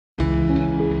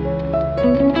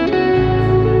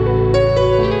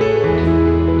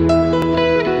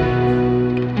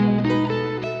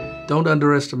Don't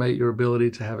underestimate your ability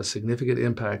to have a significant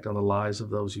impact on the lives of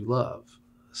those you love.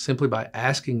 Simply by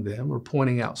asking them or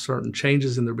pointing out certain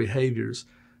changes in their behaviors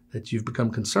that you've become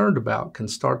concerned about can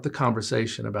start the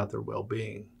conversation about their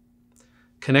well-being.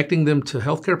 Connecting them to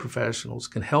healthcare professionals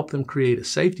can help them create a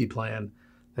safety plan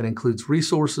that includes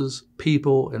resources,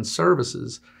 people, and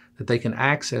services that they can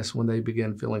access when they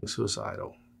begin feeling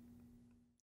suicidal.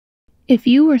 If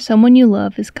you or someone you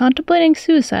love is contemplating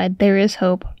suicide, there is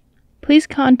hope. Please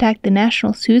contact the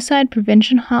National Suicide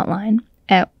Prevention Hotline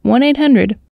at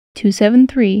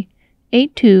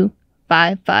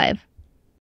 1-800-273-8255.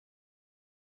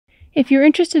 If you're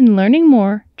interested in learning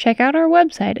more, check out our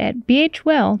website at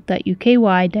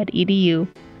bhwell.uky.edu.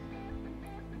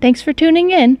 Thanks for tuning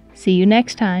in. See you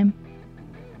next time.